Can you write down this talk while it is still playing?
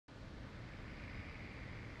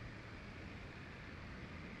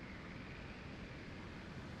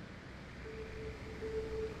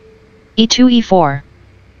e2 e4,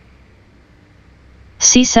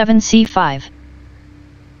 c7 c5,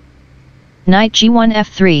 knight g1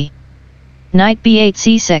 f3, knight b8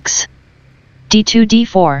 c6, d2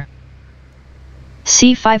 d4,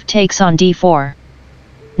 c5 takes on d4,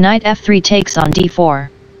 knight f3 takes on d4,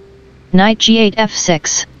 knight g8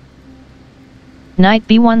 f6, knight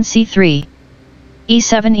b1 c3,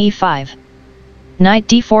 e7 e5, knight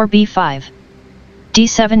d4 b5,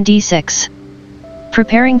 d7 d6.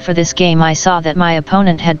 Preparing for this game, I saw that my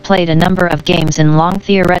opponent had played a number of games in long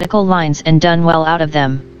theoretical lines and done well out of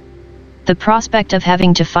them. The prospect of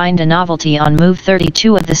having to find a novelty on move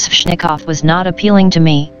 32 of the Sveshnikov was not appealing to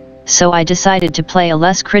me, so I decided to play a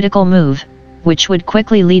less critical move, which would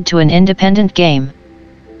quickly lead to an independent game.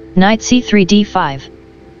 Knight c3 d5.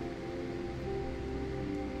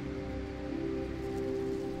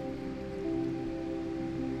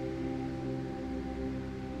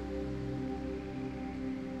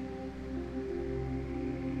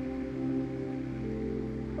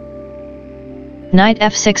 Knight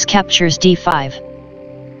f6 captures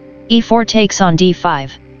d5. e4 takes on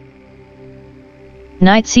d5.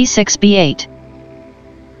 Knight c6 b8.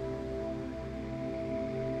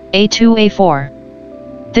 a2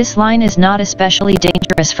 a4. This line is not especially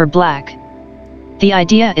dangerous for black. The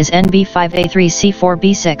idea is nb5 a3 c4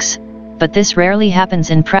 b6, but this rarely happens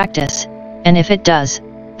in practice, and if it does,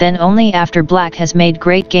 then only after black has made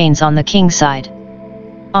great gains on the king side.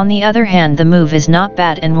 On the other hand, the move is not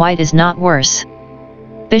bad and white is not worse.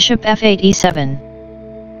 Bishop f8 e7.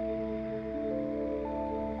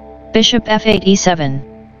 Bishop f8 e7.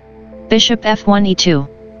 Bishop f1 e2.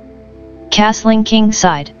 Castling king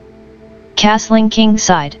side. Castling king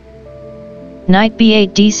side. Knight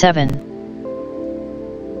b8 d7.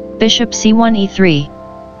 Bishop c1 e3.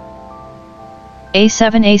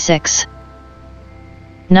 a7 a6.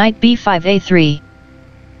 Knight b5 a3.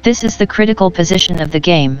 This is the critical position of the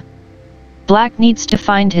game. Black needs to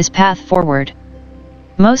find his path forward.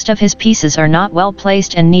 Most of his pieces are not well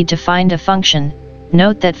placed and need to find a function.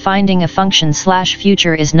 Note that finding a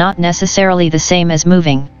function/future is not necessarily the same as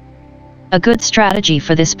moving. A good strategy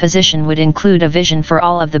for this position would include a vision for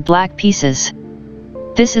all of the black pieces.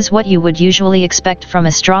 This is what you would usually expect from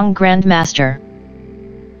a strong grandmaster.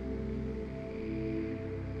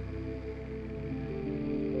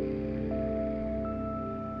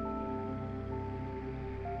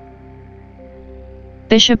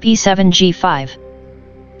 Bishop e7 g5.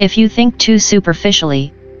 If you think too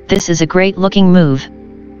superficially, this is a great looking move.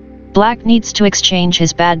 Black needs to exchange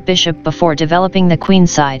his bad bishop before developing the queen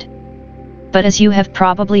side. But as you have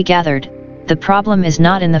probably gathered, the problem is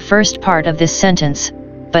not in the first part of this sentence,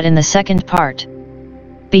 but in the second part.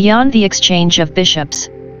 Beyond the exchange of bishops,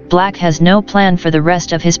 Black has no plan for the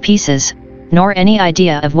rest of his pieces, nor any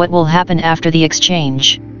idea of what will happen after the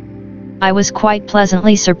exchange. I was quite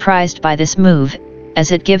pleasantly surprised by this move,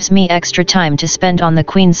 as it gives me extra time to spend on the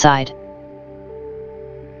queen side.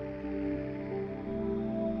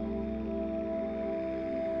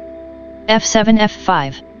 f7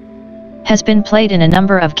 f5 has been played in a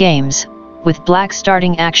number of games, with black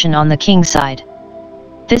starting action on the king side.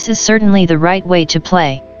 This is certainly the right way to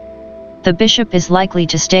play. The bishop is likely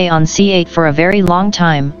to stay on c8 for a very long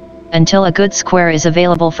time, until a good square is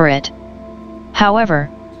available for it. However,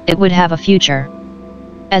 it would have a future.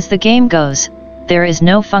 As the game goes, there is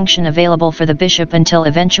no function available for the bishop until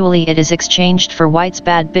eventually it is exchanged for white's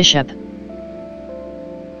bad bishop.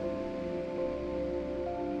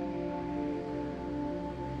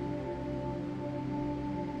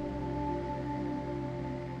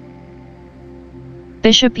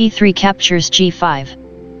 Bishop e3 captures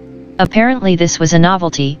g5. Apparently this was a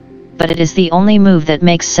novelty, but it is the only move that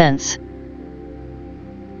makes sense.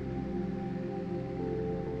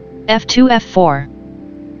 f2 f4.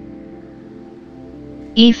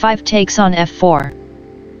 e5 takes on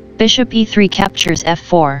f4. Bishop e3 captures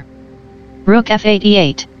f4. Rook f8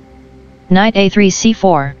 e8. Knight a3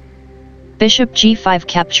 c4. Bishop g5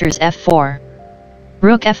 captures f4.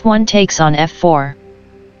 Rook f1 takes on f4.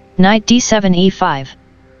 Knight d7 e5.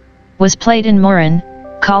 Was played in Murin,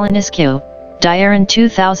 Kaliniscu, Diaron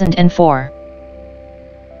 2004.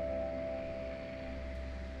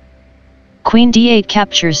 Queen d8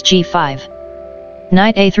 captures g5.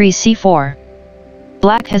 Knight a3 c4.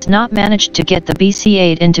 Black has not managed to get the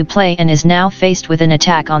bc8 into play and is now faced with an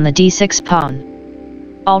attack on the d6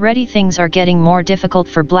 pawn. Already things are getting more difficult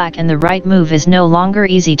for black and the right move is no longer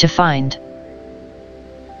easy to find.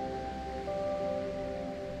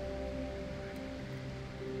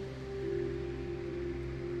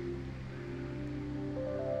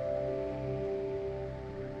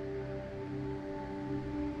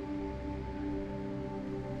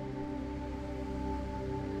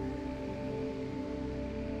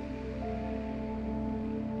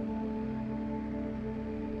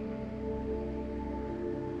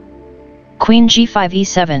 Queen g5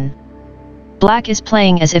 e7. Black is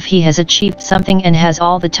playing as if he has achieved something and has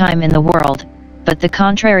all the time in the world, but the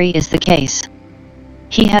contrary is the case.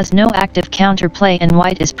 He has no active counterplay and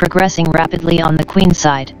white is progressing rapidly on the queen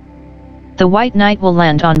side. The white knight will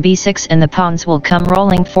land on b6 and the pawns will come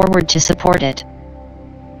rolling forward to support it.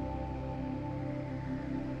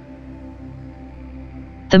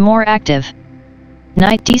 The more active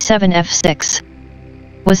knight d7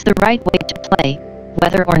 f6 was the right way to play,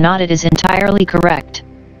 whether or not it is entirely correct.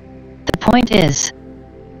 The point is,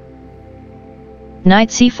 knight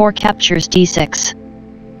c4 captures d6.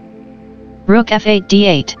 Rook f8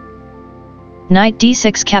 d8. Knight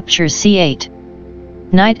d6 captures c8.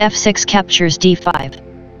 Knight f6 captures d5.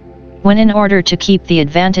 When in order to keep the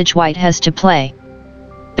advantage, white has to play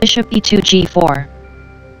bishop e2 g4.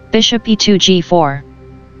 Bishop e2 g4.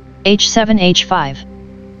 h7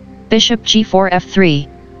 h5. Bishop g4 f3.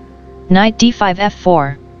 Knight d5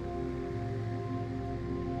 f4.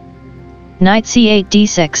 Knight c8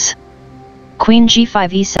 d6. Queen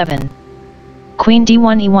g5 e7. Queen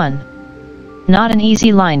d1 e1. Not an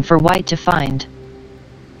easy line for white to find.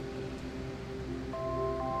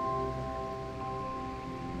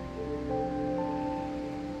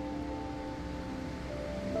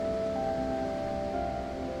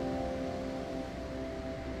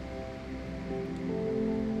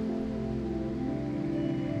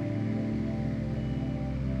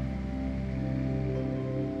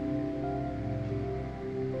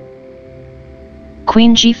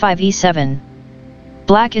 Queen g5 e7.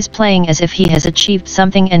 Black is playing as if he has achieved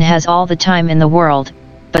something and has all the time in the world,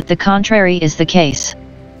 but the contrary is the case.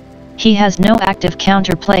 He has no active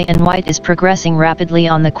counterplay and white is progressing rapidly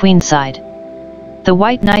on the queen side. The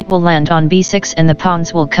white knight will land on b6 and the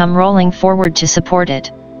pawns will come rolling forward to support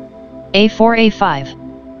it. a4 a5.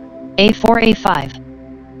 a4 a5.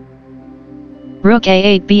 Rook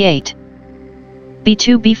a8 b8.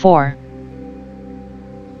 b2 b4.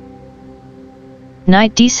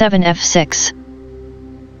 Knight d7 f6.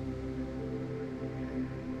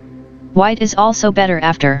 White is also better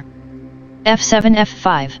after f7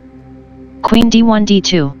 f5. Queen d1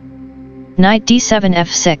 d2. Knight d7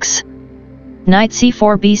 f6. Knight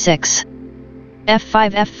c4 b6.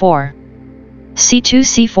 f5 f4. c2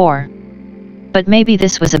 c4. But maybe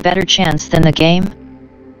this was a better chance than the game?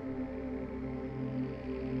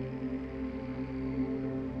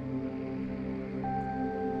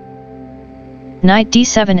 Knight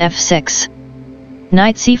d7 f6.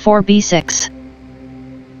 Knight c4 b6.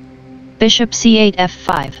 Bishop c8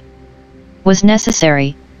 f5. Was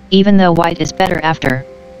necessary, even though white is better after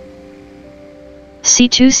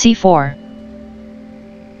c2 c4.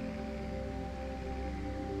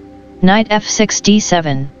 Knight f6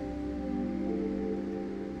 d7.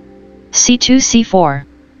 c2 c4.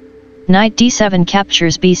 Knight d7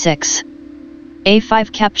 captures b6.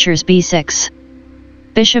 a5 captures b6.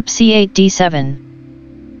 Bishop c8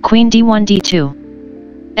 d7. Queen d1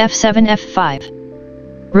 d2. f7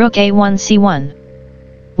 f5. Rook a1 c1.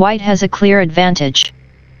 White has a clear advantage.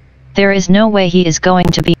 There is no way he is going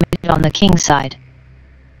to be made on the king side.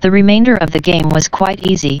 The remainder of the game was quite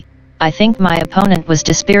easy. I think my opponent was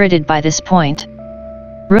dispirited by this point.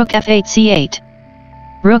 Rook f8 c8.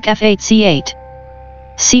 Rook f8 c8.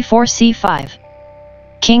 c4 c5.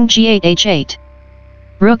 King g8 h8.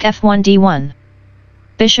 Rook f1 d1.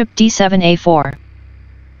 Bishop d7 a4.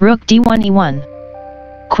 Rook d1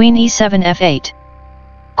 e1. Queen e7 f8.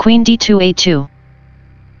 Queen d2 a2.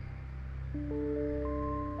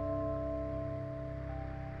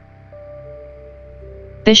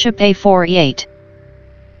 Bishop a4 e8.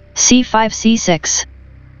 c5 c6.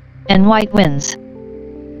 And white wins.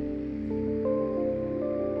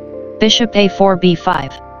 Bishop a4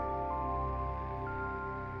 b5.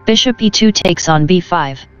 Bishop e2 takes on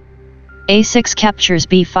b5. a6 captures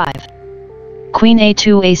b5. Queen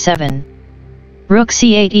a2 a7. Rook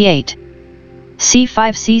c8 e8.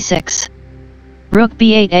 c5 c6. Rook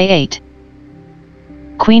b8 a8.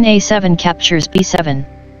 Queen a7 captures b7.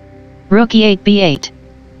 Rook e8 b8.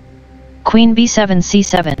 Queen b7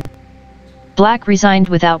 c7. Black resigned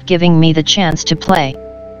without giving me the chance to play.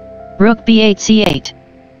 Rook b8 c8.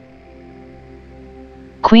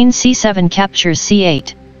 Queen c7 captures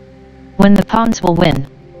c8. When the pawns will win.